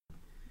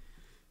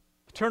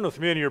Turn with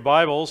me in your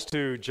Bibles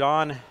to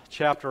John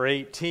chapter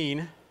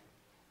 18.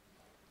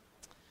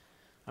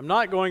 I'm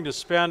not going to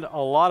spend a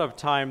lot of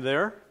time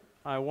there.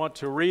 I want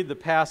to read the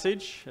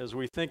passage as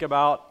we think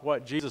about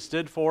what Jesus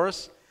did for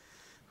us,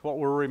 what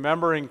we're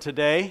remembering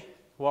today,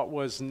 what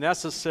was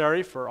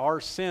necessary for our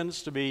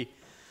sins to be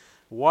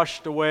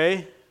washed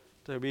away,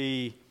 to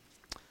be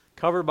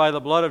covered by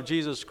the blood of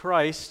Jesus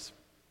Christ.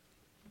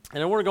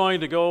 And then we're going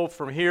to go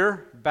from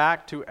here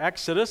back to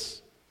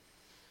Exodus,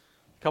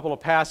 a couple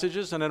of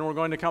passages, and then we're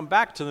going to come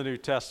back to the New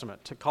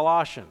Testament, to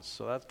Colossians.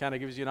 So that kind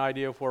of gives you an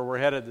idea of where we're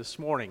headed this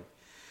morning.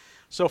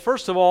 So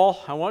first of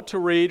all, I want to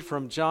read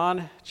from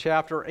John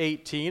chapter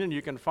 18, and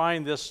you can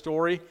find this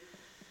story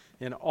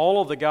in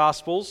all of the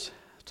Gospels,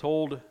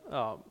 told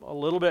a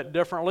little bit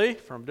differently,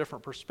 from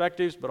different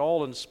perspectives, but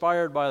all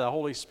inspired by the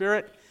Holy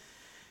Spirit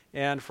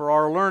and for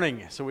our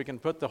learning, so we can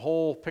put the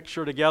whole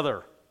picture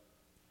together.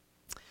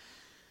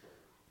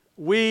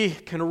 We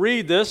can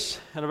read this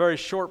in a very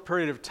short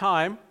period of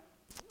time,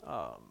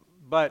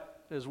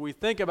 but as we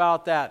think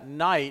about that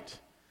night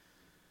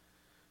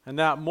and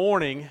that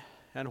morning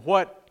and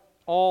what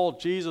all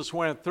Jesus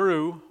went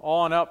through,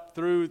 on up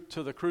through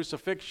to the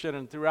crucifixion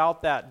and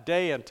throughout that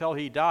day until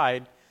he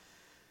died,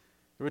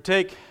 it would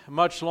take a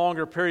much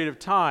longer period of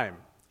time.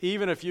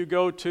 Even if you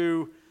go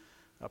to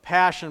a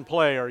passion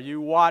play or you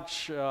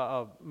watch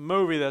a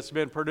movie that's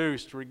been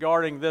produced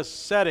regarding this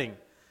setting,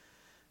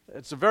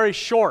 it's very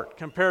short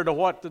compared to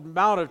what the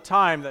amount of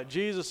time that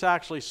Jesus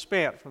actually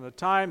spent from the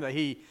time that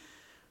he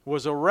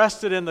was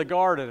arrested in the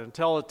garden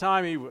until the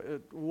time he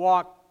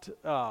walked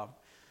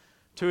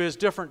to his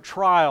different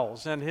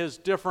trials and his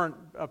different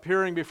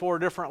appearing before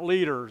different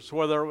leaders,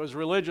 whether it was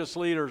religious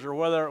leaders or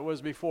whether it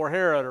was before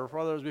Herod or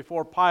whether it was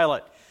before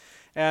Pilate,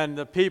 and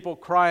the people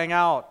crying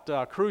out,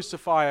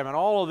 crucify him, and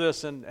all of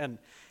this and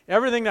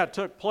everything that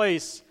took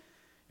place.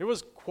 It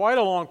was quite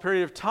a long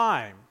period of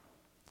time.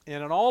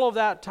 And in all of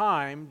that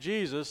time,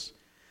 Jesus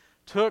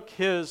took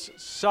his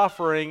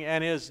suffering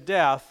and his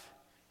death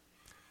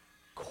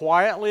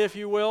quietly, if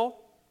you will.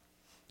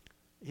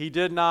 He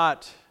did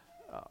not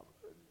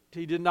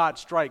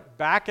strike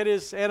back at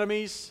his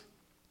enemies,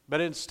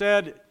 but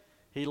instead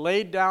he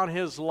laid down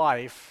his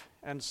life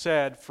and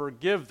said,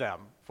 "Forgive them,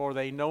 for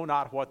they know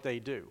not what they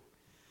do."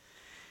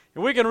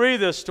 And we can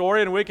read this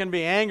story and we can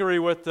be angry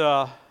with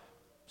the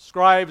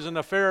scribes and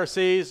the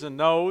Pharisees and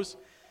those.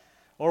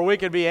 Or we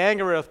could be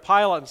angry with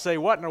Pilate and say,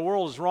 what in the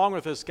world is wrong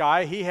with this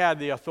guy? He had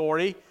the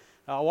authority.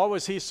 What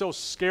was he so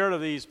scared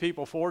of these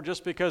people for?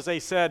 Just because they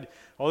said,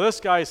 well, this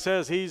guy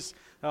says he's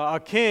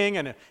a king,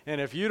 and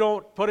if you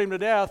don't put him to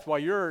death, well,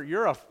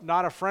 you're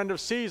not a friend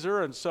of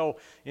Caesar. And so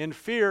in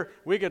fear,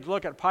 we could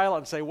look at Pilate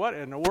and say, what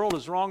in the world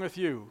is wrong with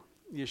you?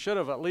 You should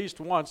have at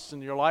least once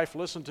in your life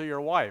listened to your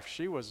wife.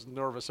 She was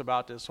nervous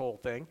about this whole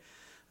thing.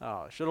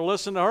 Should have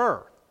listened to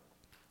her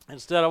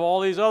instead of all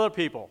these other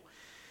people.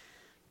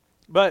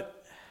 But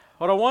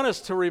what I want us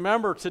to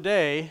remember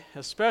today,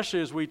 especially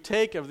as we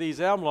take of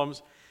these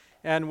emblems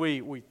and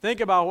we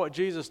think about what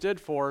Jesus did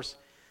for us,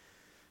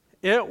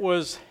 it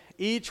was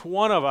each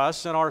one of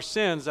us and our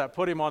sins that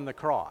put him on the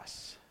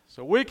cross.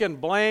 So we can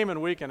blame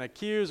and we can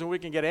accuse and we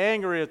can get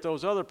angry at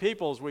those other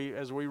people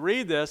as we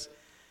read this,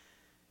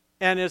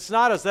 and it's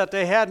not as that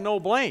they had no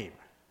blame,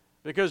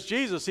 because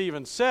Jesus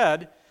even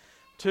said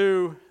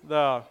to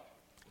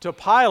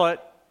Pilate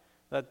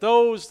that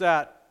those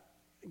that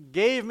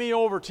gave me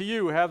over to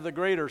you have the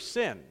greater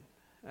sin.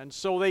 And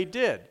so they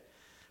did.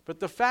 But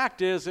the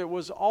fact is, it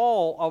was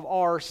all of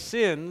our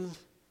sins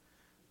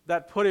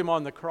that put him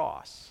on the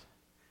cross.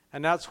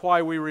 And that's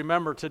why we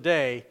remember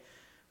today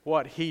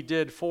what he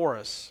did for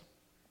us,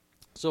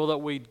 so that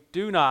we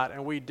do not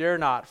and we dare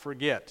not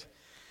forget.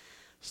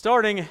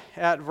 Starting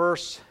at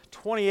verse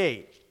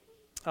 28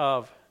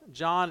 of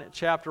John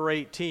chapter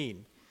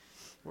 18.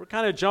 We're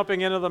kind of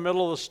jumping into the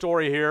middle of the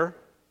story here.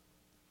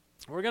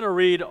 We're going to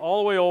read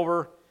all the way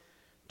over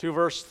to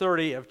verse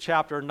 30 of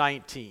chapter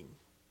 19.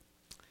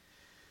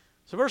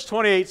 So verse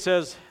 28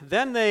 says,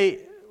 Then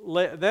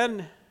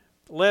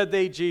led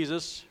they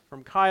Jesus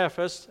from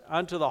Caiaphas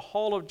unto the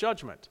hall of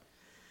judgment.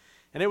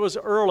 And it was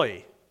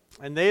early,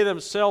 and they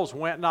themselves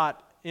went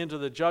not into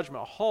the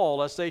judgment hall,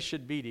 lest they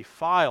should be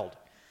defiled,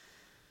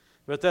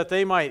 but that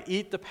they might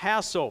eat the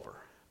Passover.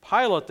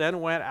 Pilate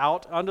then went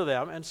out unto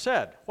them and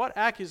said, What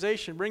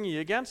accusation bring ye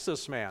against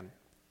this man?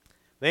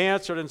 They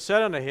answered and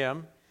said unto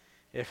him,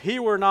 If he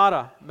were not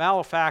a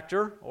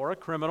malefactor or a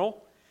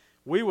criminal,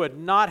 we would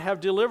not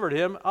have delivered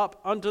him up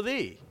unto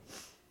thee.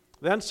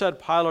 Then said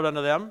Pilate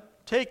unto them,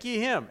 Take ye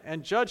him,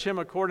 and judge him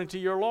according to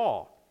your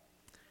law.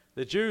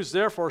 The Jews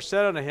therefore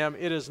said unto him,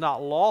 It is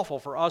not lawful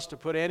for us to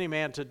put any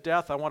man to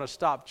death. I want to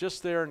stop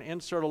just there and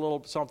insert a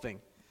little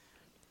something.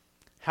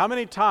 How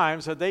many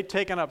times had they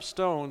taken up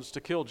stones to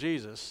kill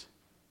Jesus,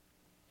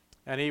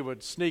 and he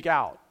would sneak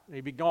out,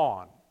 he'd be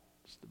gone?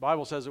 The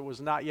Bible says it was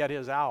not yet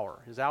his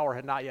hour. His hour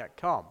had not yet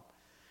come.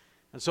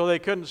 And so they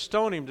couldn't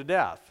stone him to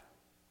death.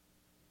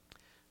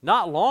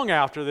 Not long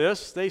after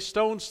this, they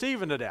stoned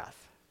Stephen to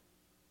death.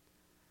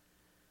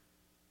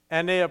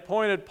 And they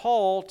appointed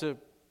Paul to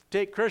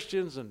take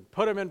Christians and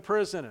put them in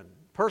prison and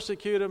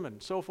persecute him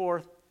and so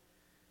forth.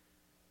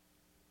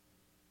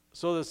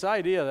 So this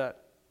idea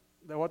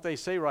that what they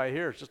say right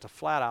here is just a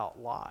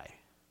flat-out lie,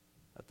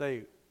 that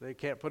they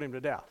can't put him to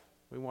death.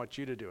 We want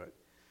you to do it.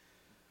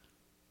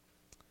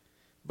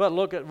 But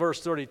look at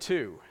verse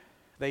 32.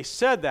 They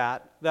said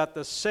that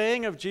the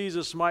saying of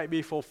Jesus might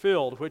be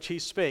fulfilled, which he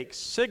spake,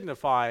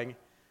 signifying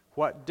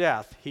what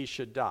death he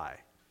should die.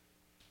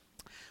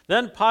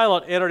 Then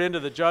Pilate entered into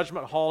the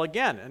judgment hall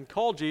again, and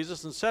called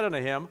Jesus, and said unto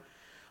him,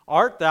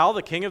 Art thou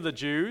the King of the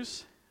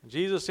Jews? And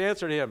Jesus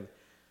answered him,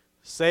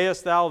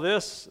 Sayest thou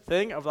this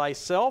thing of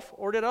thyself,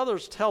 or did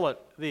others tell it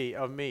thee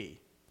of me?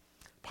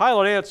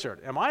 Pilate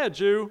answered, Am I a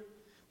Jew?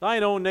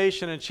 Thine own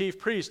nation and chief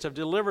priests have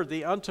delivered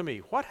thee unto me.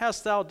 What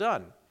hast thou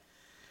done?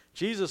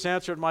 Jesus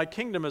answered, My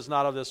kingdom is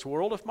not of this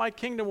world. If my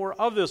kingdom were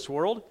of this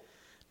world,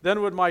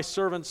 then would my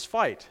servants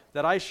fight,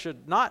 that I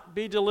should not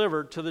be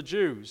delivered to the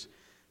Jews.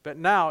 But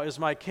now is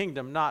my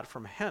kingdom not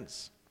from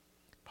hence.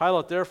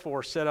 Pilate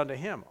therefore said unto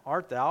him,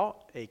 Art thou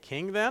a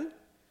king then?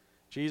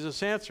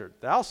 Jesus answered,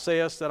 Thou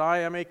sayest that I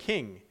am a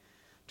king.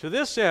 To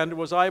this end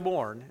was I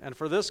born, and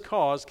for this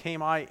cause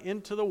came I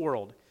into the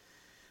world,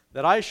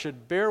 that I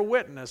should bear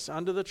witness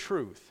unto the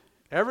truth.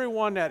 Every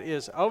one that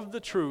is of the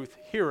truth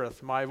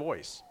heareth my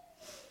voice.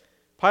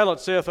 Pilate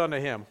saith unto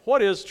him,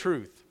 What is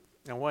truth?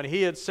 And when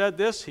he had said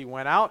this, he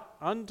went out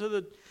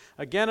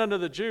again unto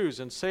the Jews,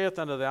 and saith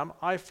unto them,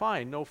 I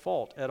find no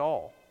fault at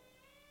all.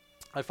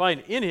 I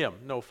find in him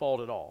no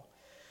fault at all.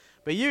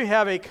 But you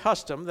have a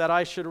custom that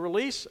I should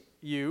release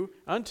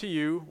unto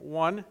you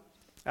one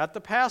at the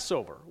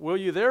Passover. Will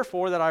you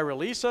therefore that I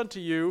release unto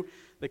you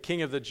the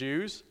King of the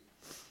Jews?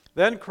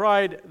 Then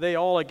cried they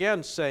all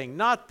again, saying,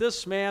 Not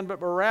this man, but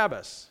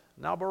Barabbas.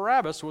 Now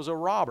Barabbas was a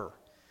robber.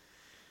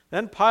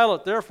 Then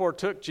Pilate therefore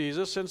took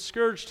Jesus and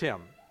scourged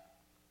him.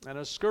 And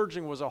a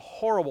scourging was a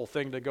horrible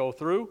thing to go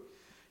through.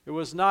 It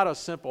was not a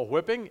simple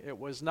whipping. It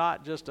was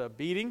not just a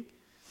beating.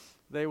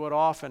 They would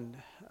often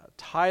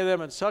tie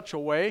them in such a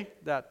way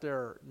that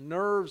their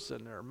nerves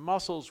and their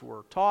muscles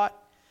were taut.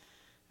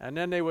 And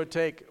then they would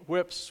take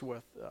whips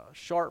with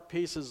sharp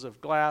pieces of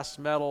glass,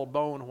 metal,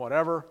 bone,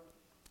 whatever,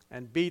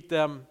 and beat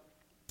them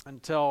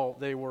until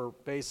they were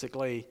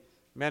basically,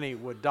 many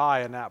would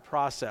die in that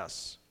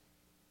process.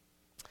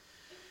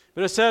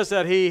 But it says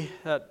that he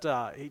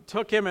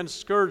took him and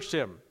scourged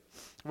him.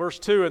 Verse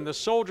 2, And the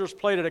soldiers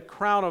plaited a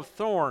crown of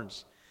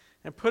thorns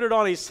and put it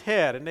on his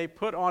head, and they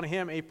put on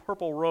him a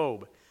purple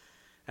robe,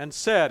 and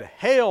said,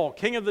 Hail,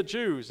 King of the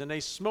Jews! And they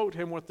smote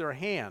him with their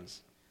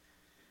hands.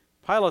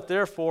 Pilate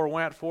therefore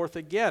went forth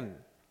again,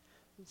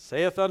 and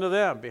saith unto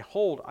them,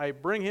 Behold, I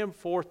bring him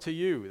forth to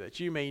you, that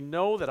you may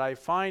know that I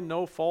find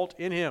no fault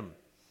in him.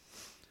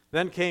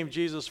 Then came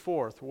Jesus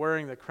forth,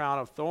 wearing the crown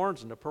of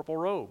thorns and the purple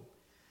robe.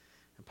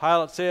 And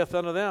Pilate saith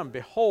unto them,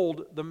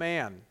 Behold the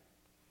man.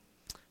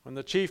 When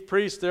the chief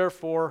priests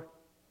therefore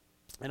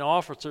and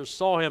officers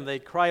saw him, they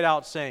cried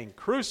out, saying,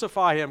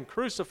 Crucify him,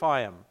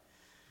 crucify him.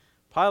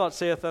 Pilate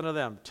saith unto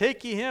them,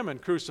 Take ye him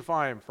and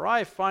crucify him, for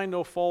I find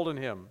no fault in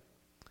him.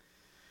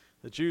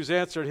 The Jews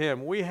answered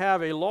him, We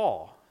have a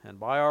law, and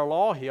by our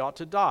law he ought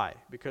to die,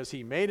 because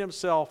he made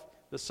himself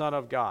the Son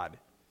of God.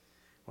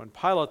 When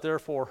Pilate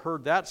therefore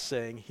heard that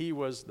saying, he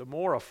was the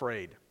more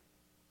afraid.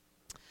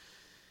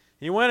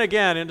 He went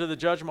again into the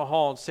judgment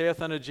hall, and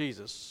saith unto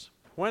Jesus,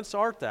 Whence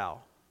art thou?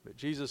 But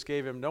Jesus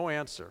gave him no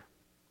answer.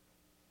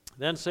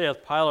 Then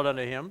saith Pilate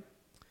unto him,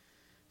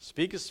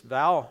 Speakest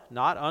thou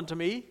not unto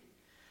me?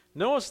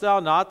 Knowest thou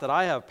not that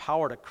I have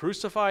power to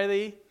crucify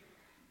thee,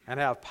 and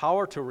have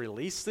power to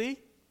release thee?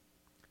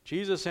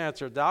 Jesus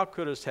answered, Thou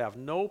couldst have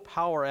no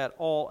power at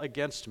all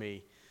against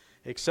me,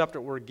 except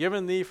it were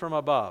given thee from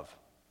above.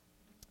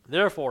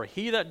 Therefore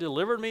he that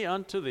delivered me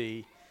unto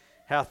thee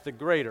hath the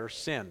greater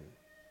sin.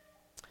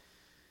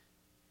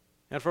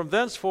 And from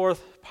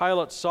thenceforth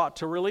Pilate sought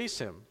to release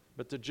him.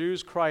 But the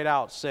Jews cried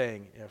out,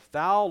 saying, If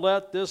thou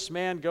let this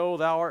man go,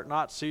 thou art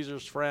not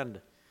Caesar's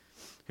friend.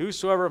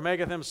 Whosoever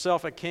maketh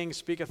himself a king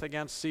speaketh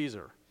against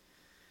Caesar.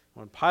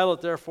 When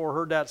Pilate therefore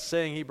heard that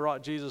saying, he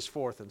brought Jesus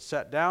forth, and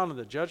sat down in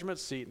the judgment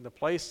seat in the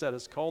place that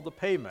is called the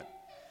Pavement,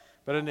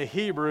 but in the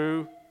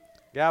Hebrew,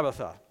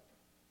 Gabbatha.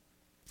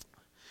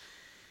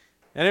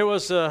 And it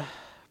was a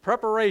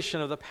preparation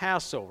of the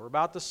Passover,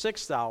 about the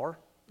 6th hour,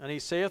 and he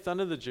saith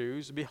unto the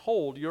Jews,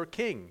 Behold your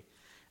king.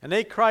 And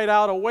they cried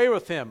out, Away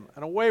with him,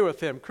 and away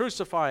with him,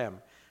 crucify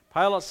him.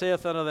 Pilate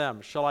saith unto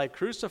them, Shall I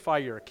crucify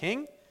your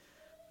king?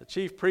 The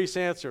chief priests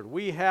answered,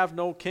 We have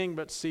no king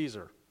but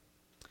Caesar.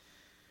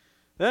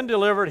 Then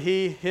delivered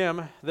he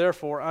him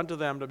therefore unto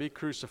them to be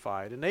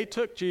crucified. And they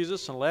took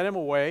Jesus and led him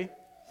away.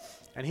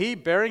 And he,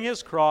 bearing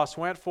his cross,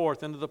 went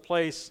forth into the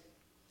place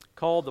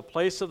called the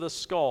place of the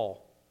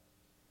skull,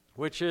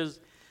 which is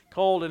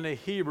called in the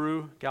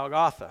Hebrew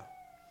Golgotha,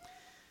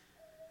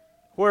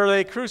 where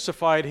they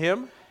crucified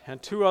him,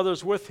 and 2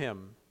 others with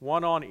him,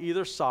 one on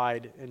either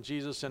side, and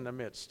Jesus in the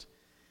midst.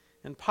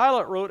 And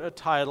Pilate wrote a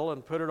title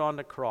and put it on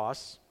the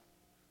cross.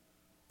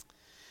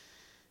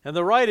 And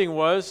the writing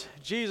was,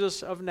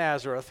 Jesus of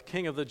Nazareth,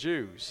 King of the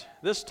Jews.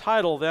 This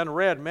title then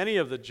read many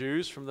of the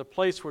Jews, from the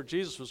place where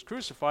Jesus was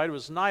crucified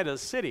was nigh to the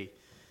city.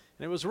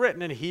 And it was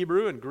written in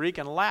Hebrew and Greek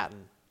and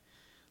Latin.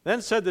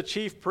 Then said the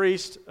chief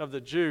priest of the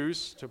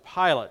Jews to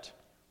Pilate,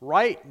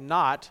 Write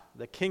not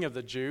the King of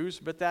the Jews,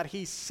 but that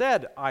he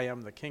said, I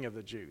am the King of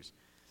the Jews.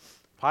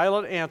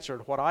 Pilate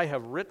answered, What I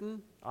have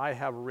written, I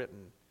have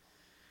written.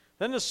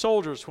 Then the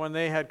soldiers, when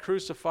they had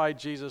crucified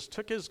Jesus,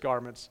 took his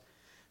garments,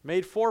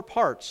 made 4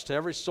 parts, to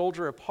every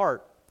soldier a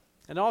part,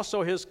 and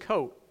also his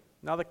coat.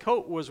 Now the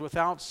coat was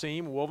without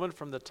seam, woven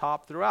from the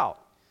top throughout.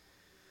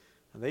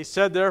 And they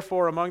said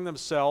therefore among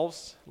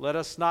themselves, Let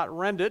us not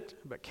rend it,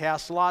 but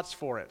cast lots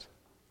for it,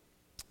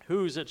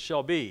 whose it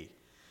shall be,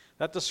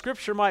 that the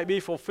scripture might be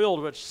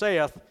fulfilled, which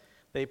saith,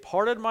 They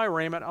parted my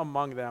raiment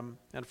among them,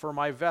 and for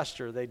my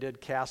vesture they did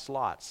cast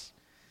lots.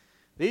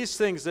 These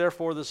things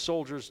therefore the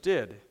soldiers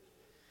did.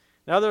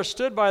 Now there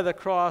stood by the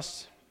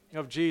cross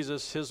of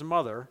Jesus his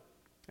mother,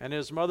 and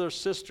his mother's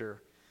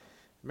sister,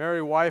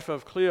 Mary wife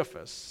of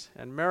Cleophas,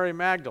 and Mary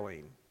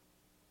Magdalene.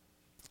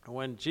 And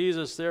when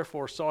Jesus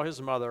therefore saw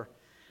his mother,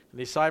 and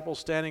the disciple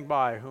standing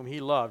by, whom he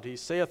loved, he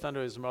saith unto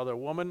his mother,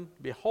 Woman,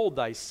 behold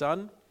thy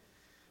son.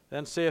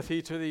 Then saith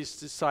he to his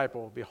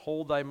disciple,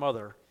 Behold thy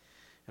mother.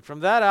 And from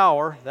that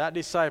hour that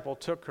disciple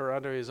took her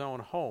unto his own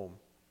home.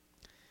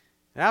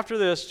 And after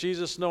this,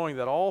 Jesus, knowing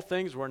that all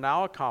things were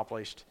now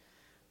accomplished,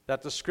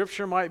 that the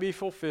scripture might be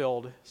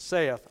fulfilled,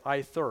 saith,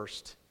 I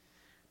thirst.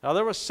 Now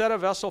there was set a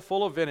vessel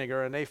full of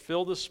vinegar, and they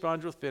filled the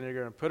sponge with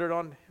vinegar, and put it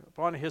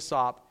upon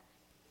hyssop,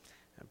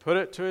 and put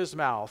it to his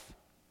mouth.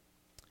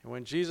 And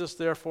when Jesus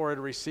therefore had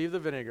received the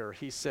vinegar,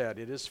 he said,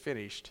 It is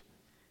finished.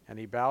 And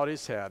he bowed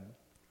his head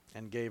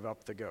and gave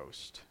up the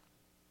ghost.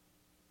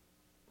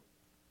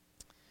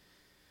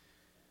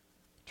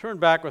 Turn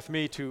back with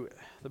me to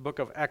the book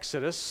of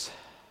Exodus.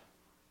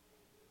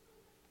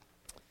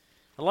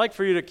 I'd like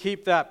for you to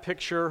keep that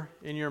picture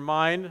in your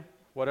mind,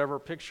 whatever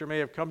picture may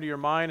have come to your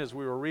mind as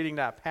we were reading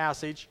that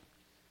passage.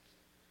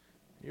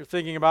 You're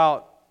thinking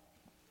about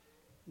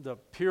the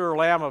pure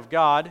Lamb of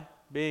God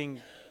being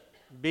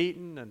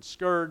beaten and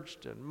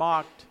scourged and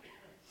mocked,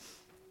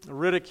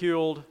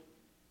 ridiculed,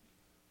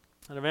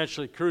 and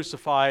eventually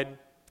crucified,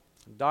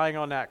 and dying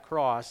on that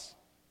cross,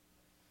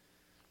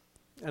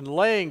 and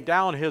laying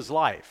down his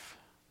life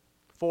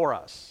for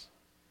us.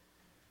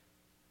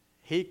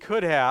 He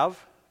could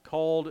have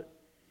called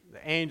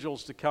the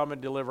angels to come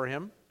and deliver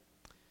him.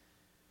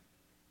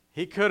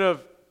 He could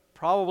have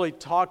probably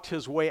talked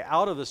his way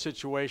out of the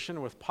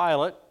situation with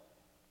Pilate.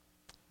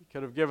 He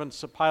could have given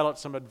Pilate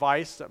some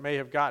advice that may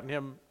have gotten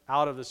him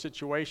out of the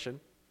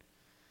situation.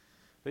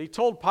 But he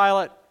told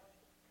Pilate,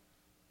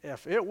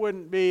 if it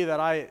wouldn't be that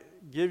I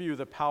give you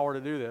the power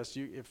to do this,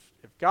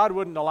 if God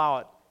wouldn't allow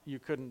it, you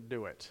couldn't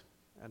do it.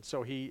 And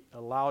so he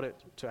allowed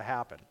it to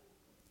happen.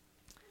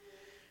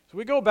 So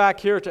we go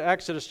back here to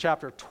Exodus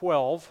chapter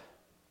 12.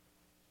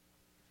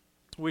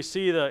 We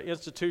see the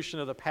institution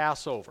of the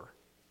Passover.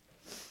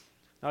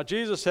 Now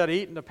Jesus had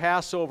eaten the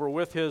Passover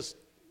with his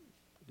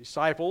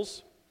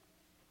disciples,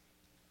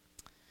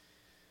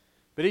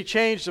 but he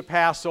changed the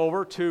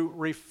Passover to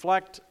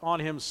reflect on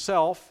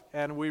himself,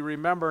 and we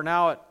remember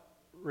now it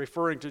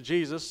referring to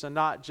Jesus and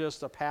not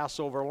just a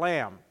Passover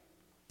lamb.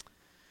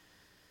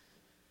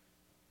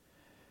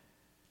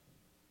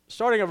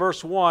 Starting at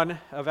verse 1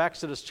 of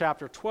Exodus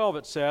chapter 12,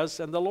 it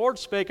says, And the Lord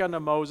spake unto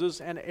Moses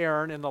and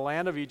Aaron in the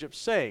land of Egypt,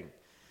 saying,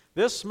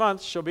 This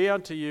month shall be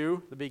unto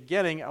you the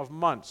beginning of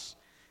months.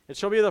 It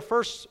shall be the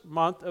first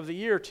month of the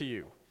year to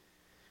you.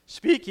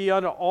 Speak ye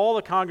unto all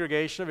the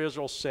congregation of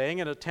Israel, saying,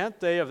 In the 10th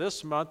day of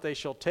this month they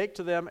shall take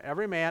to them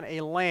every man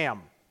a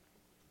lamb,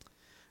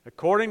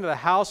 according to the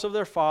house of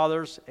their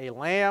fathers, a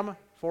lamb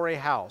for a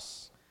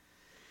house.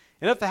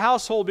 And if the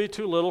household be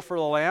too little for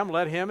the lamb,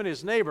 let him and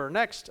his neighbor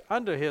next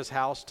unto his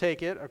house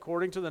take it,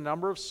 according to the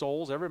number of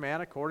souls. Every man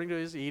according to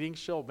his eating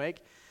shall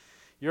make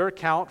your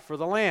account for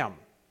the lamb.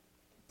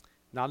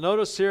 Now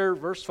notice here,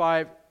 verse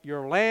 5,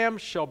 Your lamb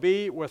shall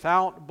be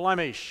without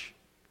blemish.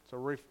 So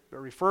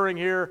referring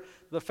here to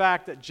the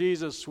fact that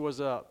Jesus was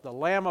the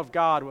Lamb of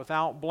God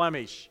without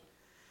blemish.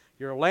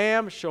 Your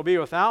lamb shall be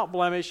without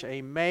blemish,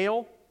 a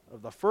male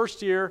of the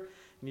first year,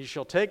 and you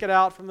shall take it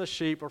out from the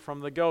sheep or from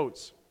the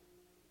goats.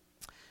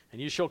 And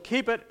you shall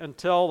keep it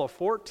until the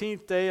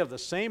 14th day of the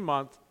same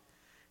month,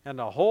 and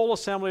the whole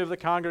assembly of the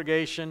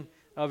congregation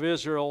of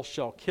Israel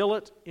shall kill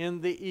it in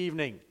the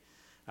evening.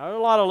 Now,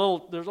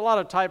 there's a lot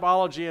of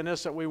typology in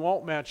this that we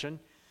won't mention,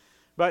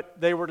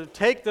 but they were to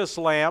take this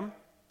lamb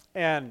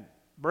and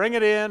bring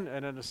it in,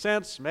 and in a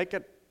sense make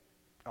it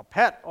a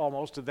pet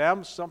almost to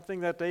them,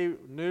 something that they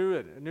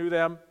knew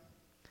them.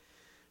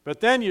 But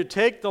then you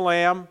take the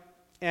lamb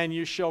and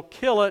you shall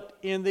kill it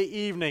in the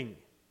evening.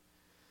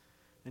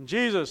 And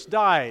Jesus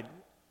died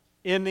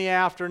in the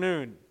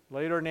afternoon,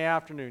 later in the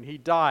afternoon. He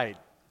died.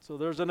 So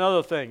there's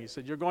another thing. He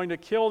said, You're going to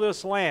kill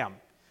this lamb.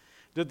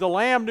 Did the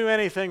lamb do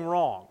anything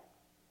wrong?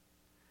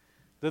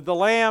 Did the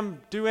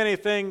lamb do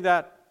anything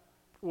that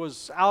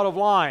was out of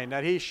line,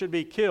 that he should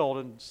be killed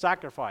and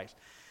sacrificed?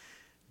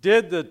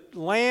 Did the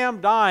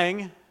lamb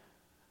dying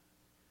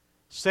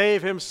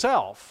save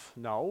himself?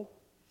 No.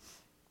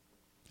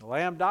 The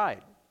lamb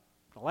died.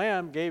 The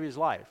lamb gave his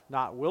life.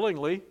 Not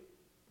willingly,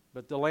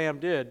 but the lamb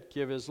did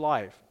give his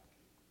life.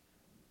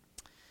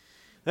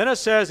 Then it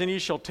says, "And ye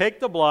shall take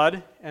the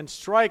blood and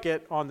strike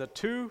it on the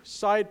two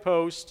side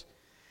posts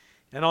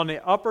and on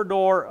the upper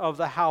door of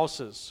the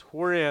houses,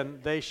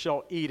 wherein they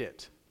shall eat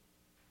it.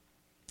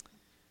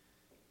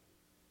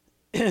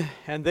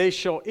 And they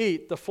shall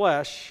eat the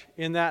flesh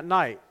in that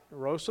night.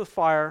 Roast with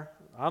fire,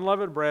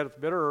 unleavened bread with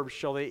bitter herbs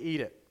shall they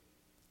eat it."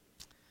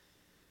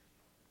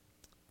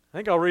 I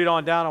think I'll read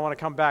on down. I want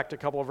to come back to a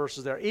couple of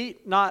verses there.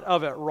 "Eat not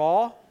of it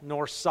raw,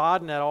 nor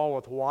sodden at all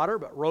with water,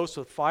 but roast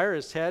with fire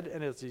his head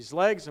and his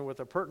legs, and with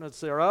the purtenance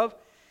thereof.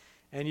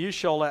 And you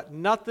shall let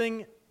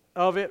nothing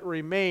of it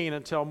remain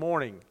until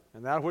morning.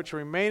 And that which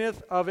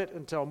remaineth of it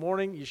until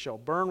morning you shall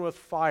burn with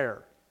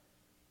fire."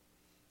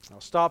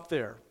 I'll stop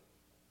there.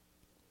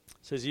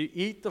 It says you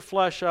eat the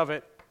flesh of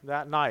it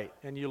that night,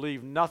 and you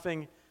leave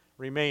nothing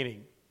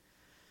remaining.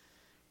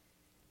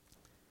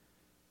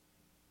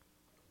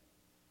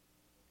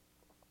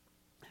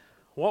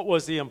 What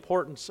was the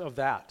importance of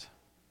that?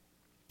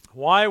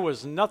 Why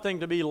was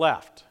nothing to be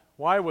left?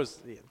 Why was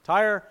the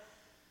entire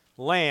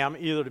lamb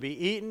either to be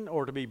eaten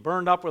or to be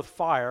burned up with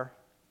fire?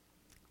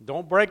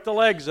 Don't break the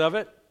legs of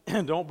it.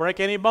 Don't break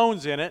any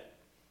bones in it,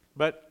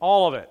 but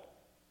all of it.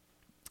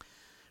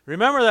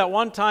 Remember that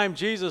one time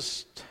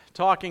Jesus,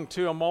 talking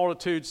to a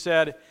multitude,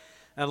 said,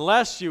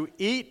 "Unless you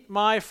eat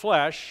my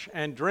flesh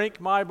and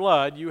drink my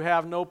blood, you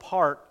have no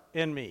part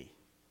in me."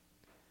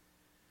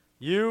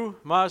 You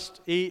must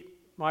eat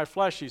my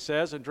flesh, he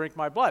says, and drink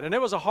my blood. And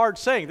it was a hard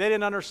saying. They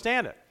didn't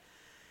understand it.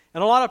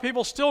 And a lot of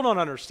people still don't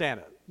understand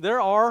it.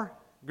 There are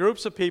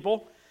groups of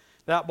people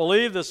that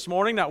believe this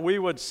morning that we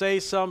would say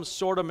some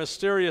sort of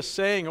mysterious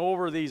saying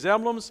over these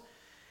emblems,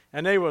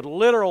 and they would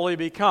literally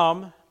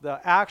become the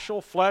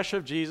actual flesh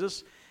of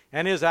Jesus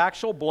and his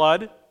actual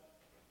blood.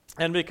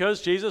 And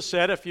because Jesus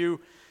said, "If you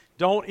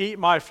don't eat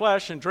my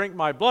flesh and drink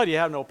my blood, you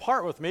have no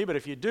part with me, but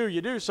if you do, you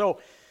do." So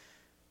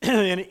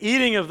in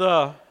eating of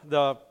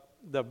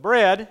the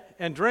bread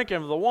and drinking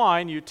of the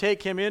wine, you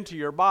take him into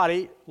your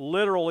body,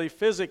 literally,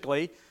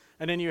 physically,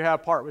 and then you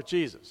have part with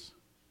Jesus.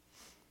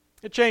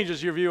 It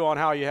changes your view on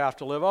how you have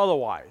to live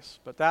otherwise.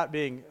 But that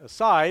being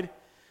aside,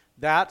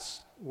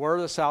 that's where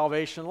the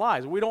salvation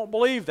lies. We don't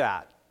believe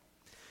that.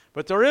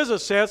 But there is a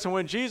sense, and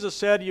when Jesus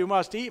said, "You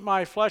must eat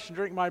my flesh and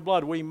drink my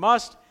blood," we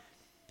must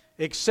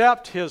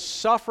accept his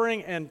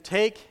suffering and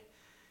take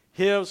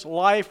his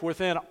life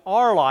within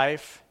our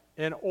life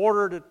in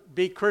order to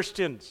be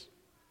Christians.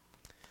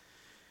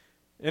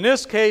 In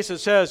this case, it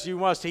says you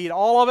must eat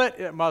all of it.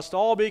 It must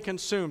all be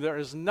consumed. There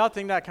is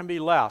nothing that can be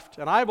left.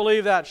 And I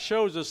believe that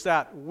shows us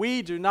that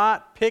we do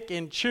not pick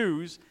and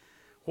choose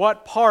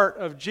what part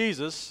of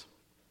Jesus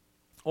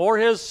or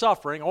his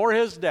suffering or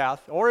his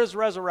death or his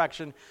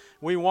resurrection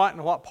we want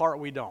and what part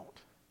we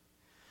don't.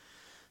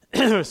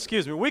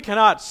 Excuse me. We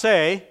cannot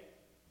say,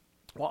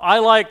 "Well, I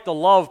like the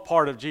love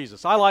part of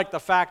Jesus. I like the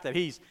fact that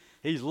he's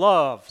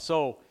love,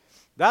 so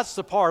that's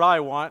the part I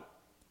want."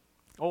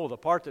 Oh, the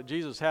part that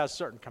Jesus has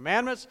certain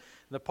commandments,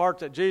 the part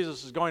that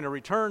Jesus is going to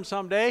return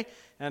someday,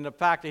 and the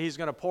fact that he's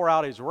going to pour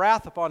out his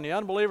wrath upon the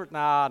unbeliever.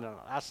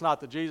 No, that's not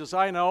the Jesus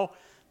I know.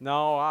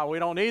 No, we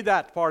don't need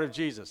that part of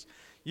Jesus.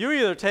 You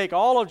either take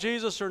all of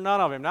Jesus or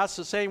none of him. That's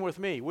the same with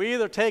me. We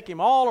either take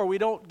him all or we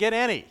don't get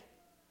any.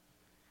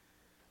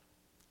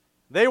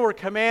 They were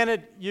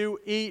commanded, you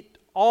eat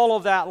all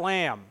of that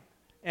lamb,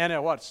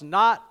 and what's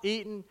not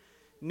eaten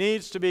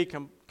needs to be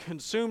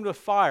consumed with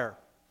fire.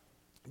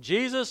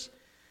 Jesus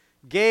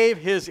gave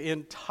his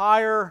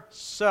entire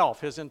self,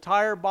 his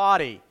entire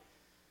body,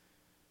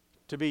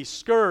 to be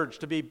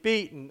scourged, to be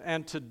beaten,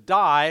 and to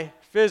die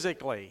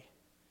physically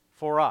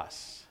for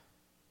us.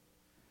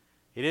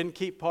 He didn't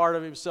keep part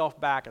of himself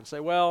back and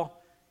say, "Well,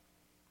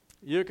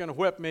 you can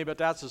whip me, but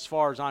that's as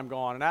far as I'm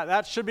going." And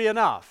that should be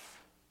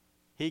enough.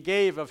 He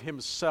gave of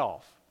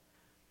himself.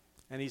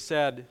 And he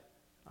said,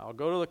 "I'll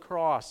go to the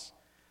cross,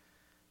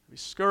 be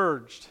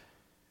scourged,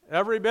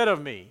 every bit of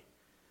me,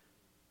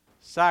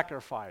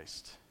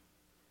 sacrificed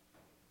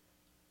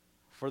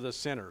for the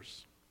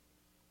sinners."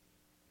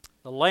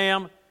 The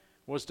lamb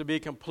was to be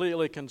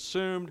completely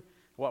consumed.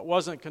 What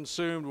wasn't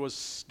consumed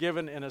was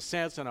given, in a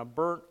sense, in a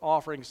burnt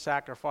offering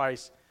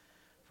sacrifice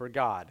for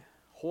God.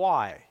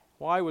 Why?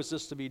 Why was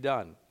this to be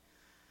done?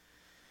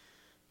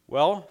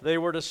 Well, they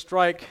were to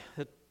strike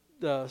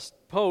the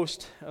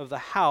post of the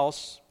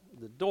house,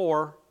 the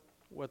door,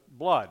 with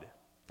blood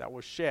that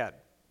was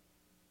shed.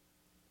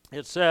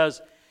 It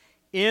says,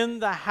 "In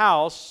the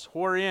house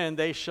wherein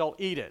they shall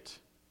eat it."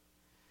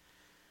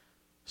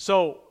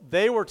 So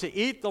they were to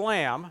eat the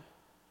lamb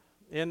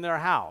in their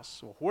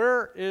house. Well,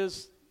 where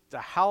is the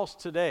house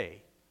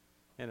today,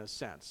 in a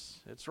sense?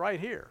 It's right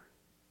here.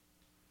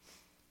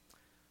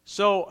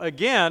 So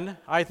again,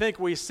 I think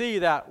we see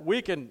that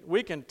we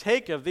can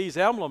take of these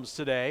emblems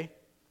today,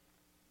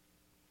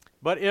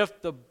 but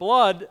if the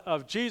blood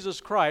of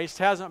Jesus Christ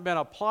hasn't been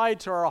applied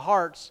to our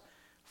hearts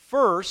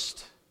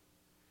first,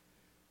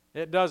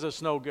 it does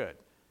us no good.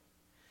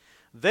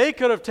 They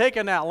could have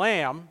taken that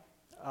lamb,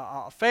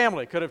 a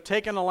family could have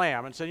taken the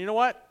lamb and said, you know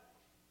what?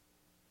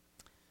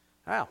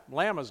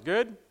 Lamb is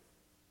good.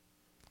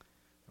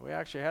 We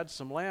actually had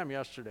some lamb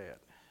yesterday.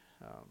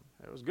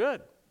 It was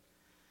good.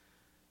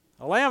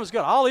 The lamb is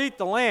good. I'll eat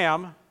the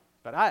lamb,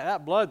 but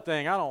that blood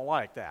thing, I don't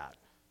like that.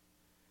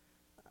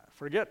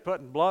 Forget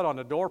putting blood on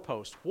the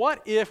doorpost.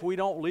 What if we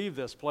don't leave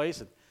this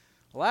place? And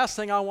the last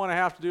thing I want to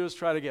have to do is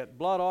try to get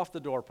blood off the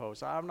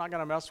doorpost. I'm not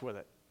going to mess with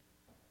it.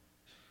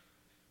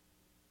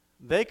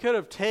 They could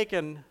have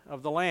taken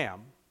of the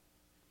lamb,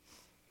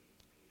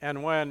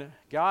 and when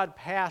God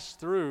passed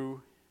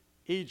through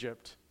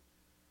Egypt,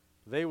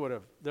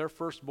 their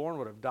firstborn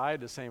would have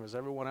died the same as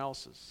everyone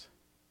else's.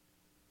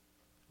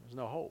 There's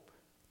no hope.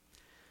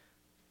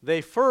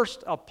 They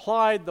first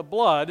applied the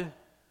blood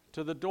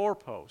to the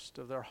doorpost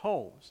of their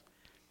homes,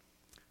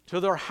 to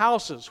their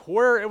houses,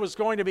 where it was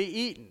going to be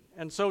eaten.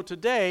 And so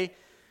today,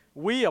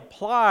 we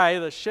apply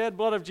the shed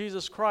blood of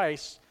Jesus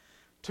Christ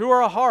to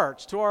our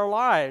hearts, to our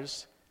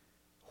lives,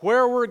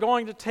 where we're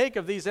going to take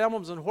of these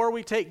emblems and where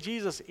we take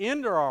Jesus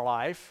into our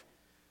life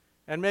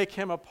and make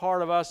him a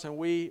part of us and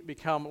we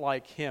become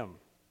like him.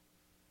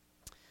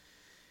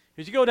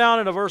 As you go down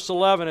into verse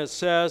 11, it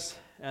says,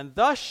 and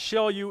thus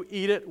shall you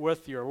eat it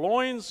with your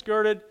loins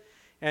girded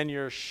and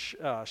your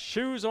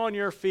shoes on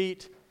your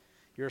feet,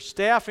 your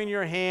staff in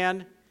your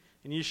hand,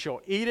 and you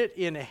shall eat it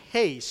in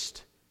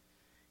haste.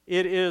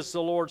 It is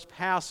the Lord's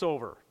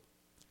Passover.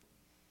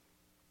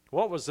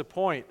 What was the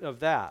point of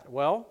that?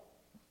 Well,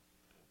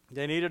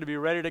 they needed to be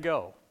ready to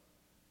go.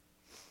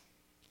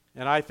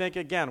 And I think,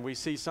 again, we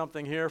see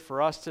something here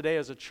for us today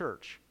as a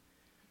church.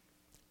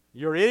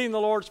 You're eating the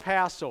Lord's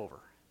Passover.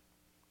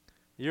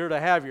 You're to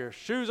have your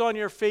shoes on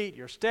your feet,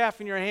 your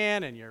staff in your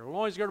hand, and your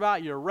loins girded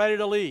about. You're ready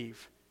to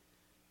leave.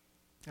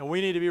 And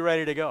we need to be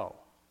ready to go.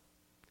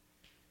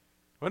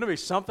 Wouldn't it be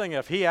something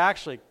if he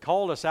actually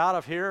called us out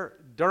of here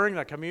during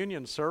the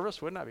communion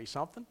service? Wouldn't that be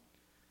something?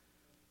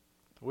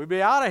 We'd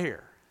be out of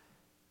here.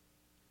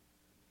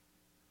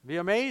 It'd be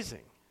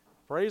amazing.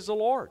 Praise the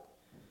Lord.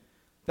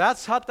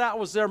 That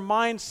was their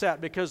mindset,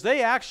 because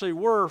they actually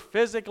were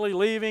physically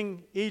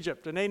leaving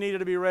Egypt and they needed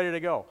to be ready to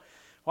go.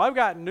 Well, I've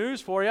got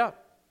news for you.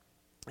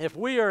 If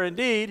we are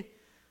indeed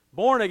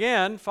born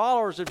again,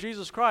 followers of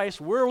Jesus Christ,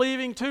 we're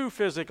leaving too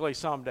physically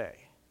someday.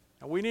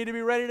 And we need to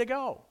be ready to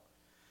go.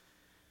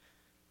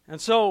 And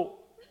so,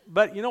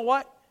 but you know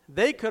what?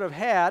 They could have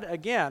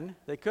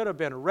they could have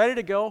been ready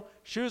to go,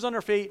 shoes on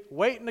their feet,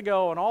 waiting to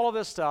go, and all of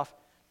this stuff.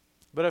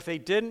 But if they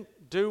didn't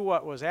do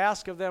what was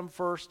asked of them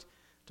first,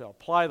 to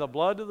apply the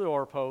blood to the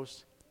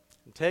doorpost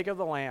and take of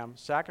the lamb,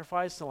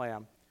 sacrifice the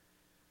lamb,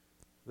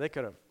 they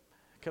could have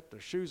kept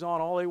their shoes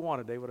on all they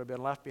wanted. They would have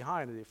been left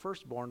behind, and the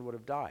firstborn would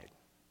have died.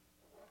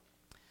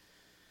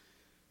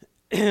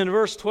 In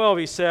verse 12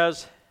 he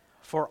says,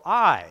 for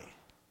I,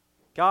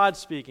 God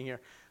speaking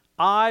here,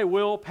 I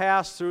will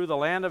pass through the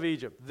land of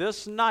Egypt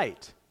this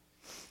night,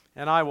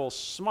 and I will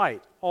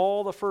smite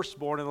all the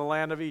firstborn in the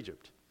land of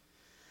Egypt,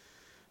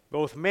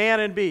 both man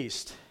and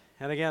beast,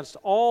 and against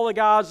all the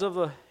gods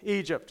of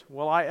Egypt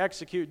will I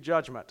execute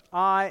judgment.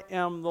 I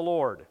am the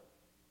Lord.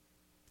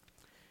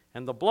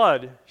 And the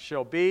blood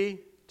shall be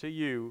to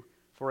you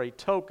for a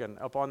token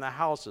upon the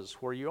houses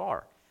where you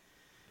are.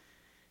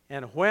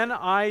 And when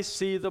I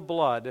see the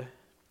blood,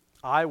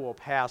 I will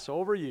pass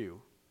over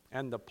you,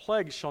 and the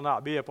plague shall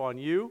not be upon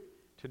you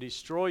to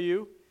destroy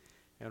you,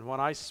 and when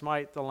I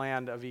smite the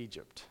land of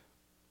Egypt.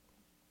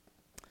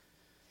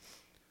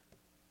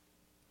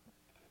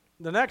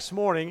 The next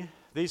morning,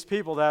 these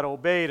people that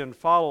obeyed and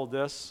followed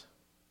this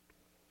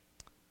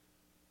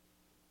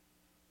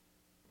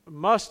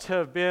must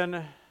have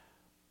been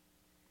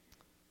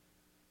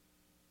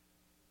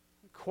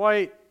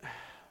quite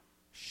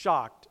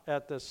shocked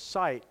at the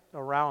sight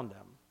around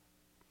them.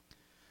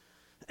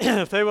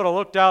 If they would have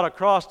looked out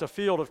across a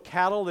field of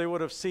cattle, they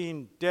would have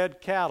seen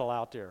dead cattle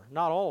out there.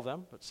 Not all of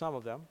them, but some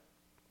of them.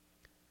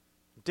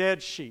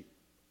 Dead sheep.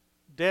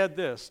 Dead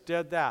this,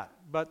 dead that.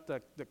 But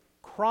the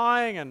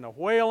crying and the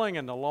wailing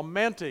and the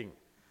lamenting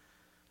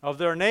of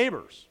their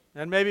neighbors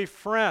and maybe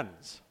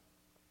friends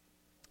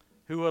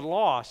who had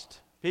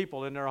lost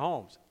people in their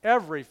homes.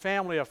 Every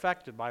family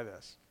affected by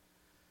this.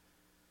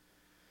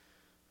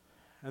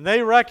 And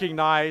they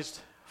recognized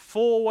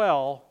full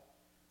well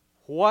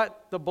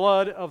what the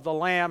blood of the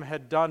Lamb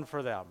had done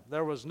for them.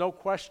 There was no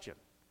question.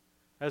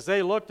 As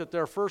they looked at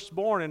their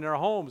firstborn in their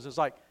homes, it's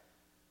like,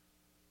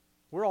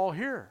 we're all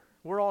here.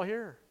 We're all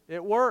here.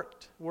 It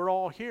worked. We're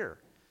all here.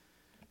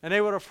 And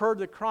they would have heard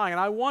the crying. And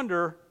I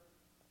wonder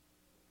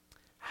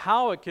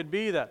how it could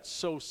be that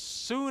so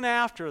soon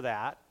after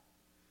that,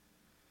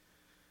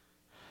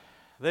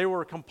 they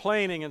were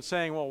complaining and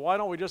saying, well, why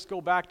don't we just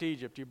go back to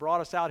Egypt? You brought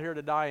us out here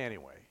to die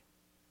anyway.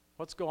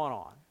 What's going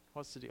on?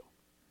 What's the deal?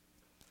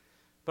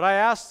 But I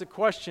asked the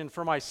question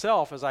for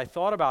myself as I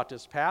thought about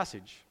this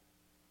passage.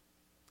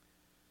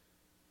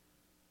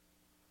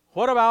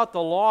 What about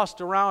the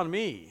lost around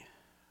me?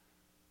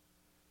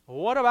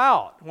 What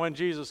about when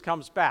Jesus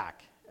comes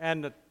back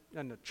and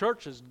the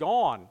church is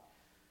gone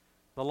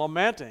the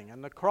lamenting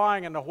and the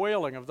crying and the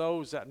wailing of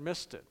those that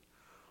missed it?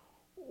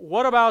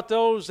 What about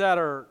those that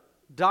are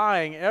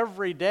dying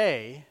every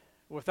day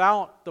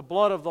without the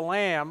blood of the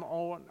Lamb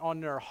on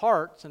their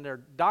hearts, and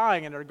they're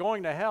dying and they're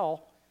going to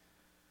hell,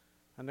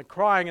 and the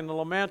crying and the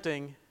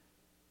lamenting?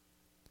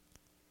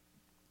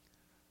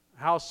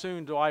 How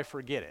soon do I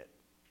forget it?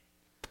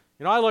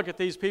 You know, I look at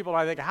these people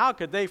and I think, how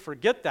could they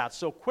forget that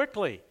so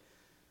quickly?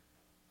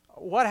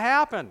 What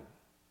happened?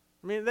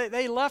 I mean,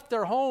 they left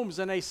their homes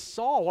and they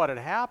saw what had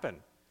happened.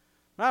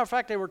 Matter of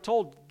fact, they were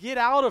told, get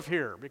out of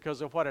here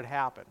because of what had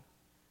happened.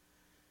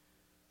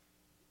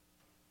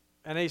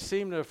 And they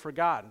seem to have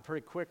forgotten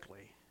pretty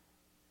quickly.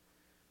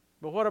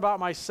 But what about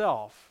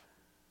myself?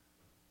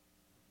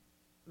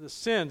 The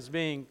sins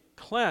being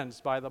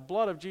cleansed by the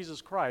blood of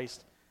Jesus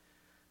Christ,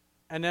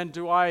 and then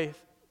do I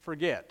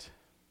forget?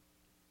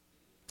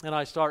 And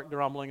I start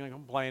grumbling and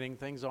complaining,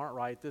 things aren't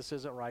right, this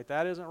isn't right,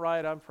 that isn't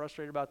right, I'm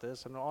frustrated about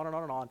this, and on and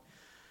on and on.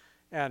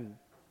 And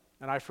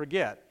I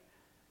forget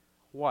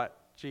what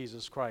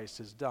Jesus Christ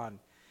has done,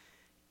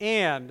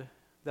 and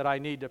that I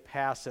need to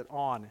pass it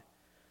on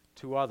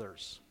to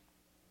others.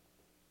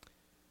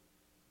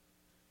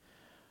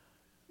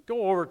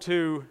 Go over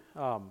to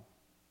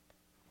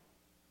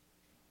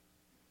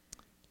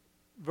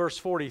verse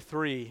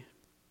 43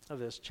 of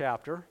this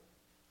chapter.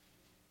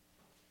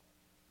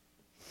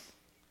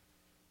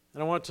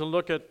 And I want to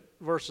look at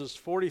verses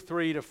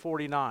 43 to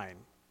 49.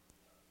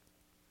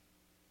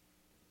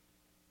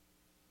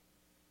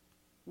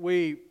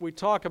 We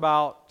talk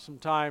about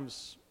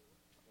sometimes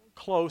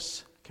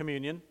close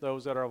communion,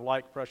 those that are of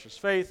like precious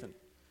faith, and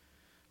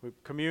we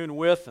commune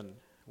with and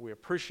we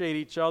appreciate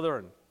each other,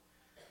 and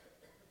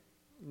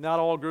not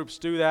all groups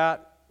do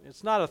that.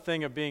 It's not a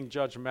thing of being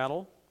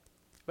judgmental.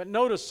 But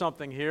notice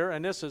something here,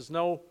 and this is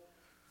not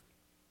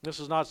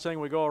saying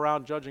we go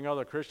around judging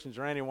other Christians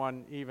or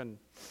anyone even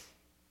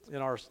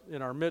in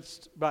our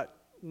midst, but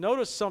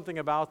notice something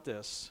about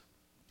this.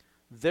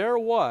 There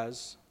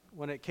was,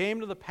 when it came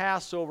to the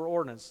Passover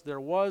ordinance, there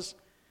was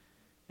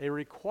a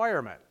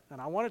requirement. And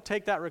I want to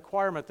take that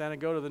requirement then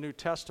and go to the New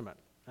Testament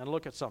and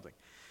look at something.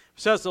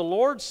 It says, the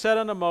Lord said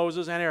unto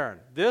Moses and Aaron,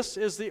 this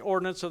is the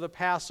ordinance of the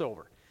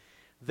Passover.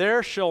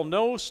 There shall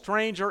no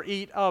stranger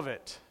eat of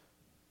it.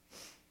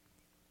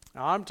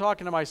 Now I'm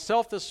talking to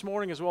myself this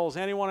morning as well as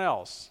anyone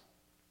else.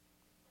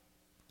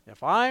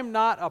 If I'm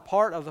not a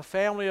part of the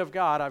family of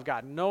God, I've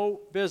got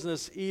no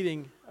business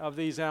eating of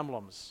these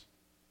emblems,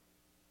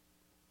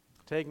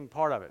 taking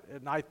part of it.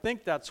 And I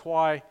think that's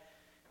why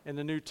in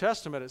the New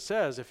Testament it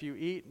says, if you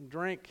eat and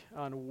drink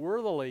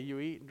unworthily, you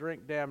eat and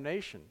drink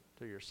damnation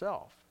to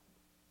yourself.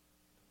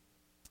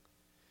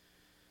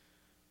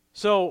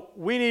 So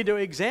we need to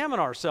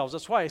examine ourselves.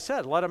 That's why he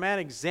said, let a man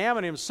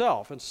examine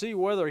himself and see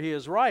whether he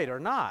is right or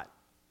not.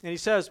 And he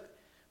says,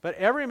 but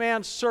every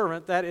man's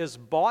servant that is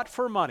bought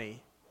for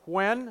money,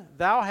 when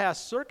thou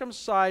hast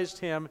circumcised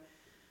him,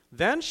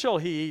 then shall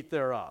he eat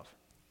thereof.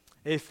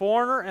 A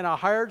foreigner and a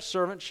hired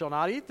servant shall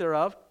not eat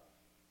thereof.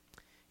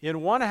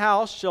 In one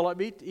house shall it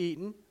be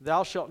eaten.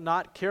 Thou shalt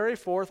not carry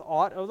forth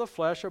aught of the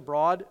flesh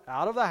abroad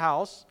out of the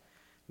house,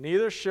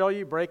 neither shall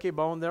ye break a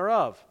bone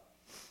thereof.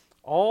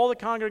 All the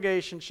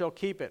congregation shall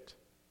keep it.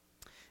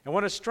 And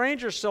when a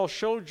stranger shall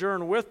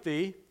sojourn with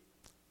thee,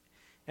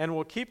 and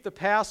will keep the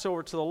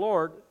Passover to the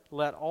Lord,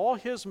 let all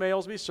his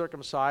males be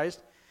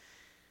circumcised.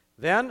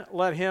 Then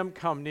let him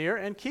come near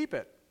and keep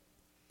it.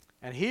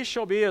 And he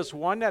shall be as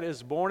one that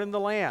is born in the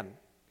land.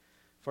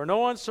 For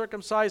no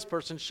uncircumcised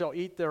person shall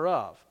eat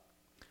thereof.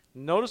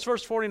 Notice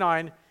verse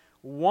 49,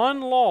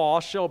 one law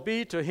shall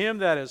be to him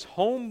that is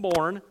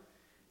homeborn,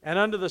 and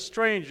unto the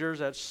strangers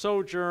that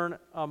sojourneth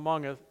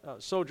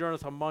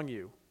among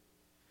you.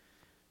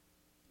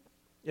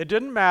 It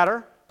didn't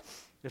matter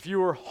if you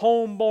were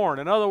homeborn.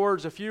 In other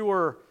words, if you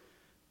were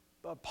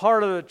a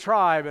part of the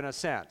tribe in a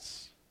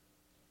sense,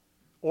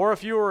 or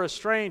if you were a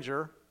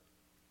stranger,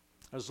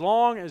 as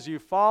long as you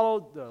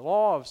followed the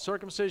law of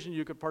circumcision,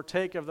 you could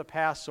partake of the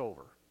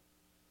Passover.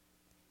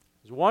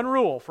 There's one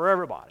rule for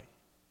everybody.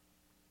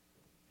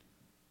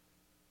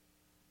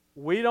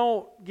 We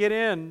don't get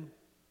in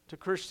to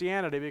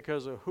Christianity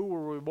because of who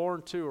were we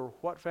born to, or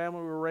what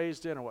family we were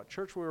raised in, or what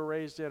church we were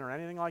raised in, or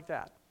anything like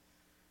that.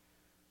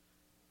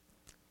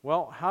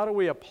 Well, how do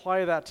we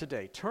apply that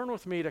today? Turn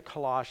with me to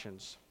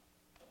Colossians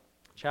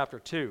chapter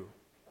 2.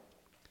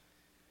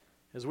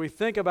 As we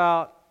think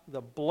about the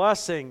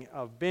blessing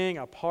of being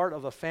a part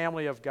of the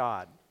family of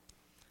God.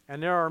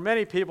 And there are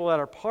many people that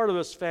are part of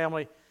this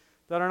family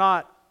that are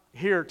not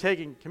here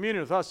taking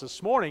communion with us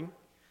this morning.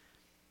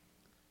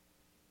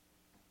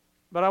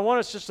 But I want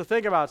us just to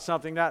think about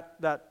something,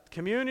 that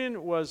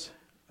communion was,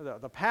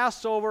 the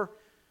Passover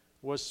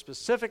was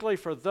specifically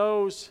for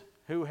those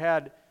who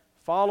had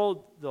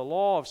followed the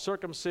law of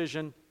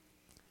circumcision,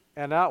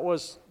 and that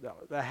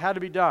had to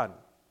be done.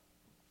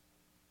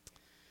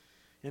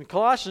 In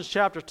Colossians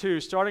chapter 2,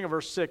 starting at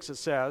verse 6, it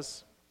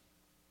says,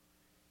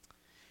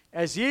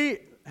 as ye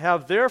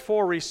have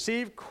therefore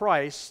received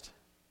Christ,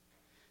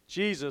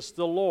 Jesus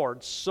the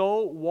Lord,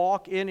 so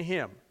walk in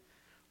him,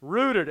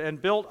 rooted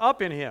and built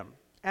up in him,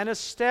 and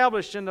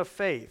established in the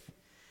faith,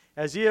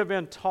 as ye have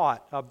been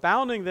taught,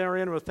 abounding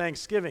therein with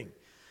thanksgiving.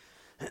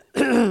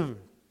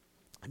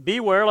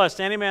 Beware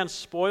lest any man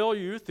spoil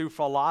you through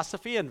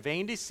philosophy and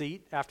vain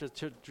deceit, after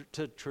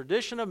to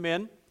tradition of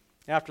men,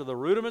 after the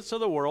rudiments of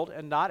the world,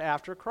 and not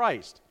after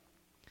Christ.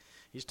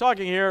 He's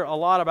talking here a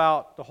lot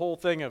about the whole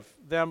thing of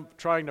them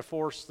trying to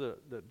force the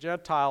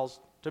Gentiles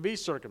to be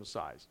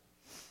circumcised.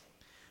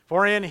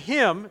 For in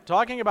him,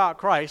 talking about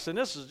Christ, and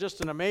this is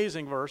just an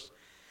amazing verse,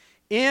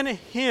 in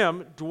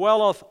him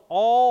dwelleth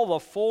all the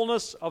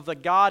fullness of the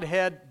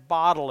Godhead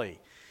bodily.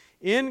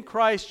 In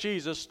Christ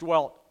Jesus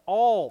dwelt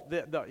all,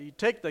 you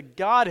take the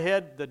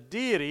Godhead, the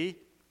deity,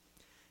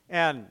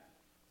 and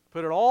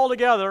put it all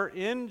together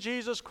in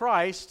Jesus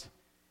Christ.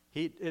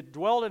 It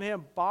dwelled in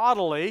him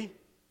bodily,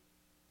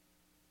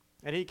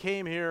 and he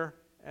came here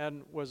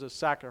and was a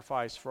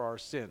sacrifice for our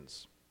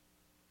sins.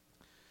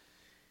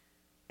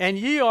 And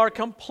ye are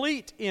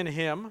complete in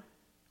him,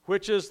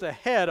 which is the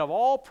head of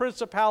all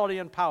principality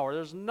and power.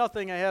 There's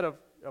nothing ahead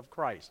of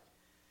Christ.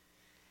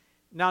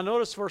 Now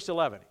notice verse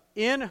 11.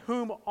 In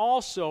whom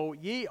also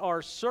ye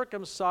are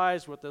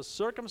circumcised with the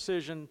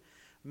circumcision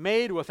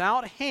made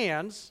without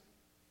hands,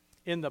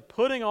 in the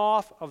putting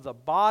off of the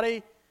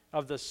body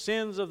of the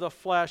sins of the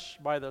flesh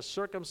by the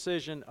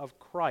circumcision of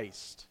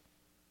Christ.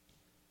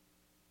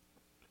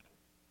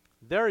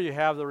 There you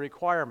have the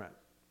requirement.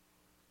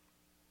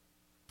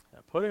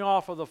 The putting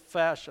off of the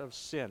flesh of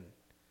sin.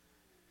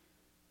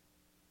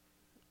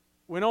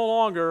 We no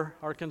longer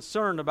are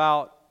concerned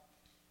about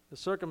the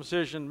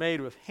circumcision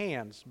made with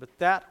hands, but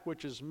that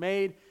which is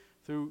made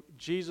through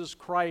Jesus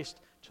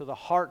Christ to the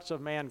hearts of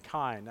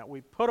mankind, that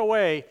we put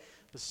away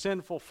the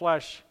sinful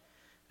flesh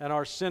and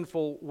our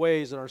sinful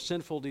ways and our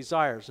sinful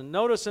desires. And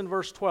notice in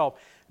verse 12,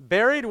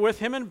 buried with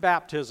him in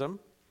baptism,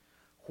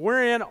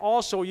 wherein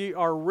also ye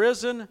are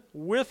risen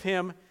with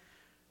him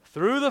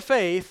through the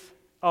faith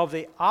of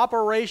the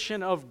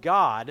operation of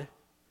God,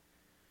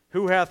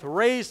 who hath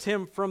raised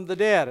him from the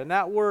dead. And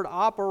that word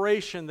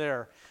operation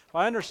there, if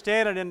I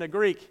understand it in the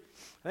Greek,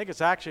 I think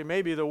it's actually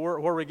maybe the word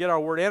where we get our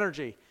word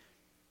energy.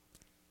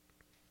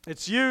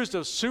 It's used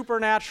of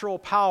supernatural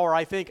power,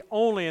 I think,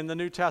 only in the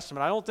New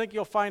Testament. I don't think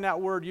you'll find that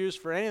word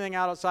used for anything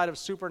outside of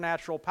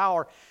supernatural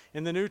power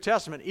in the New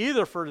Testament,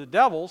 either for the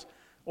devils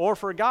or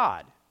for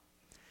God.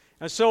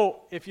 And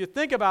so, if you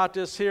think about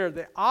this here,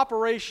 the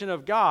operation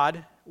of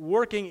God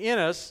working in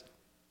us,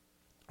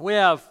 we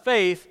have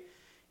faith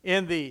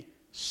in the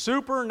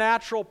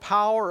supernatural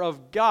power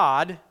of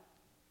God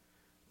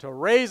to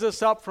raise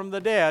us up from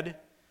the dead,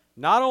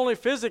 not only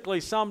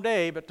physically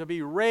someday, but to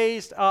be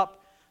raised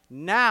up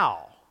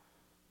now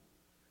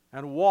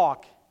and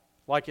walk,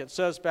 like it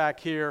says back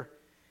here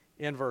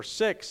in verse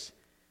 6,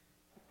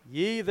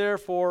 ye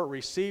therefore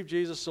receive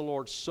Jesus the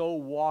Lord, so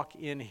walk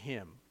in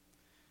him.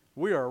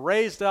 We are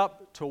raised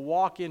up to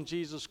walk in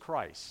Jesus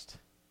Christ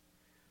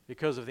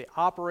because of the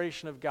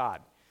operation of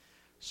God.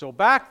 So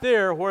back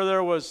there where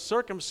there was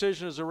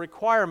circumcision as a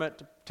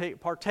requirement to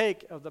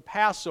partake of the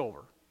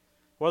Passover,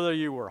 whether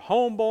you were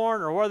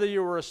homeborn or whether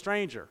you were a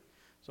stranger,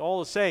 it's all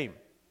the same.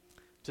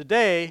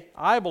 Today,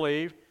 I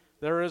believe,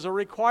 there is a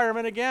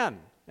requirement again,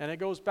 and it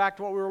goes back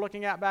to what we were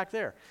looking at back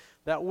there,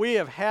 that we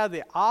have had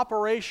the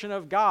operation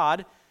of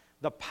God,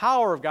 the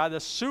power of God, the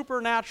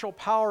supernatural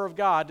power of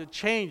God to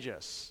change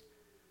us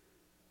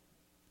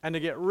and to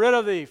get rid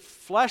of the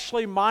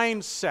fleshly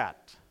mindset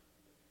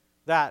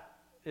that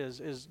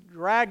is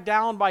dragged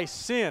down by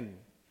sin.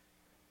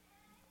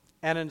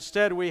 And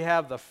instead we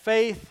have the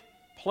faith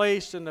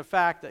placed in the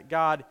fact that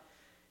God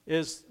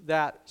is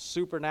that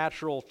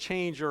supernatural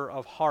changer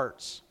of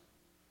hearts.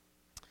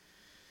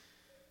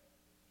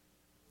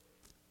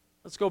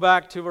 Let's go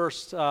back to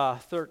verse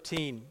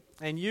 13.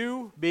 And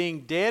you,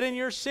 being dead in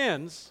your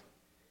sins,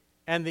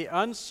 and the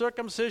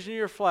uncircumcision of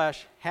your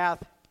flesh,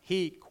 hath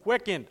he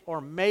quickened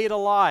or made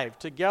alive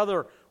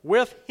together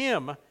with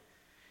him,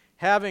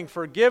 having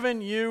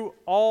forgiven you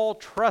all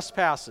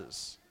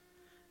trespasses.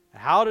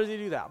 How did he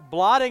do that?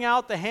 Blotting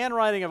out the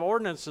handwriting of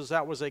ordinances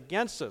that was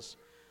against us,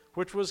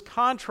 which was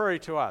contrary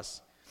to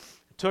us.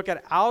 Took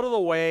it out of the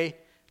way,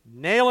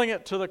 nailing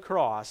it to the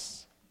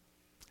cross,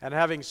 and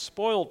having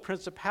spoiled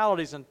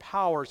principalities and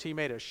powers, he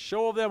made a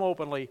show of them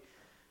openly,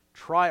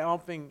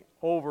 triumphing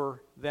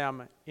over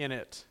them in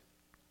it.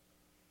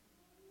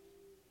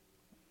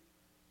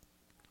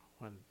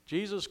 When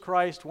Jesus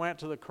Christ went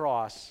to the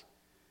cross,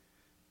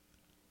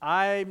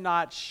 I'm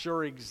not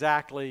sure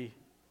exactly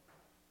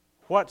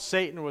what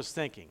Satan was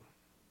thinking.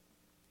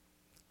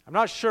 I'm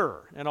not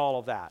sure in all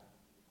of that.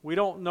 We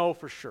don't know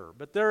for sure.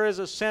 But there is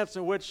a sense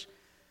in which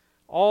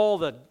all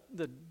the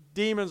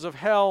demons of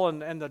hell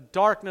and the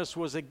darkness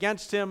was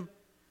against him.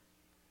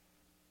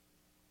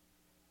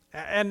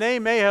 And they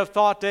may have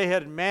thought they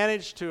had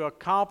managed to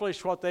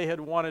accomplish what they had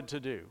wanted to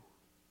do.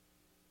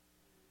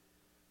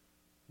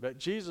 But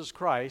Jesus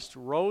Christ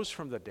rose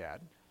from the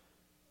dead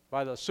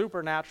by the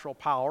supernatural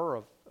power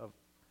of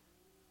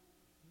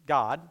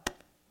God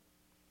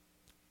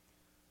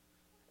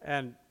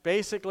and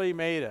basically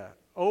made an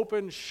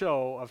open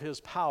show of his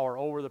power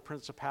over the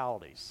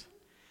principalities.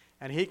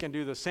 and He can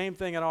do the same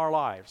thing in our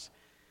lives.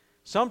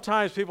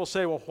 Sometimes people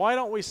say, well, why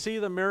don't we see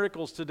the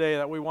miracles today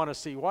that we want to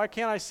see? Why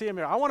can't I see a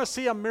miracle? I want to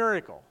see a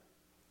miracle.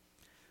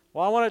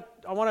 Well,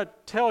 I want to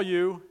tell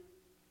you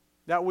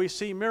that we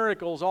see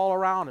miracles all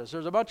around us.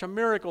 There's a bunch of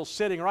miracles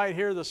sitting right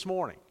here this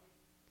morning.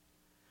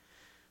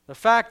 The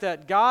fact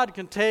that God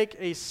can take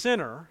a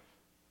sinner,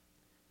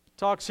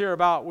 talks here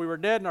about we were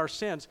dead in our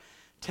sins,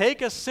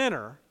 take a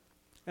sinner,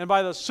 and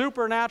by the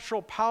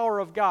supernatural power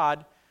of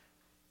God,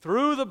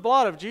 through the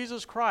blood of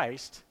Jesus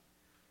Christ,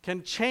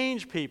 can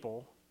change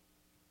people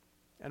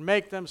and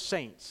make them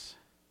saints.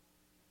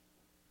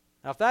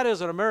 Now, if that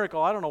isn't a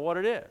miracle, I don't know what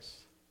it is.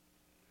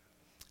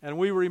 And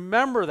we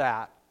remember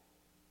that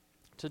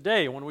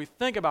today when we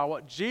think about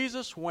what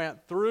Jesus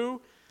went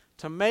through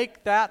to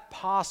make that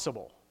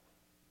possible.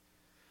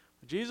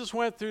 Jesus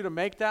went through to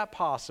make that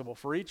possible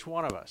for each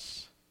one of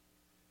us.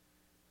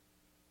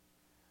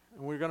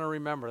 And we're going to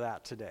remember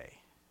that today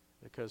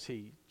because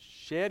He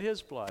shed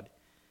His blood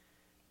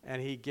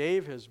and He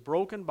gave His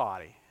broken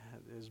body,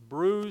 His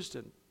bruised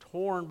and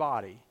torn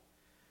body,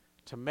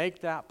 to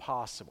make that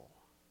possible.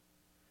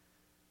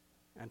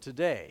 And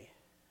today,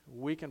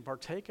 we can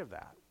partake of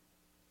that.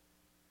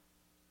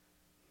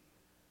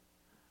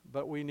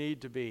 But we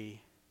need to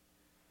be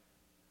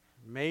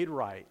made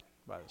right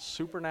by the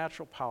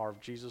supernatural power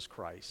of Jesus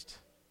Christ.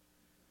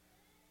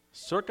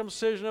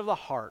 Circumcision of the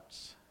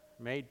hearts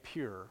made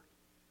pure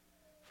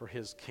for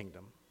His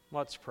kingdom.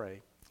 Let's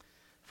pray.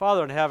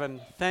 Father in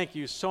heaven, thank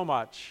You so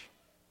much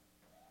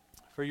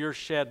for Your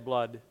shed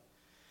blood.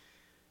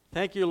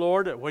 Thank You,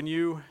 Lord, that when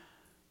You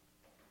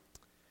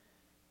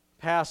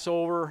pass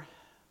over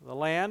the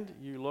land,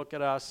 You look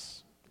at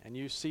us and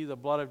You see the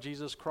blood of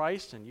Jesus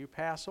Christ and You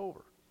pass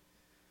over.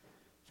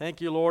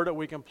 Thank You, Lord, that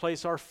we can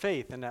place our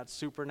faith in that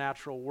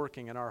supernatural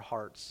working in our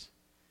hearts.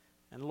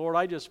 And Lord,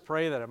 I just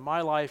pray that in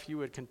my life You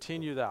would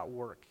continue that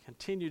work.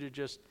 Continue to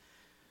just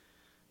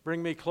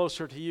bring me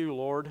closer to You,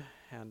 Lord,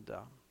 and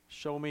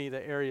show me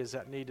the areas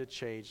that need to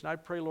change. And I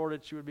pray, Lord,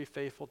 that You would be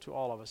faithful to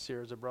all of us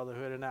here as a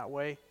brotherhood in that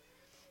way.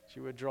 That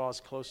You would draw us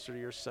closer to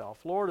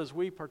Yourself. Lord, as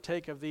we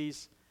partake of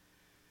these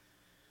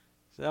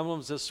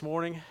emblems this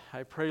morning,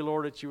 I pray,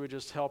 Lord, that You would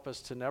just help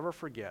us to never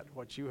forget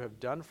what You have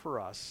done for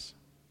us.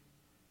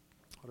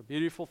 What a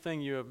beautiful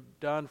thing You have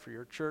done for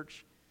Your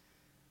church.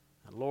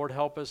 And Lord,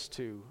 help us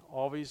to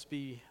always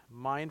be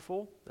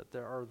mindful that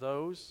there are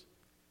those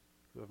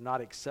who have not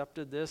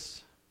accepted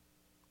this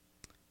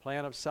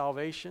plan of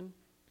salvation.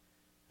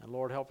 And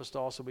Lord, help us to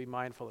also be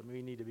mindful that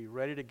we need to be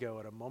ready to go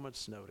at a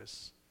moment's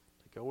notice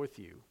to go with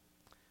You.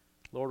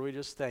 Lord, we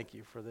just thank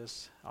You for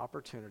this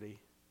opportunity.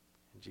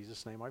 In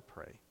Jesus' name I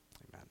pray.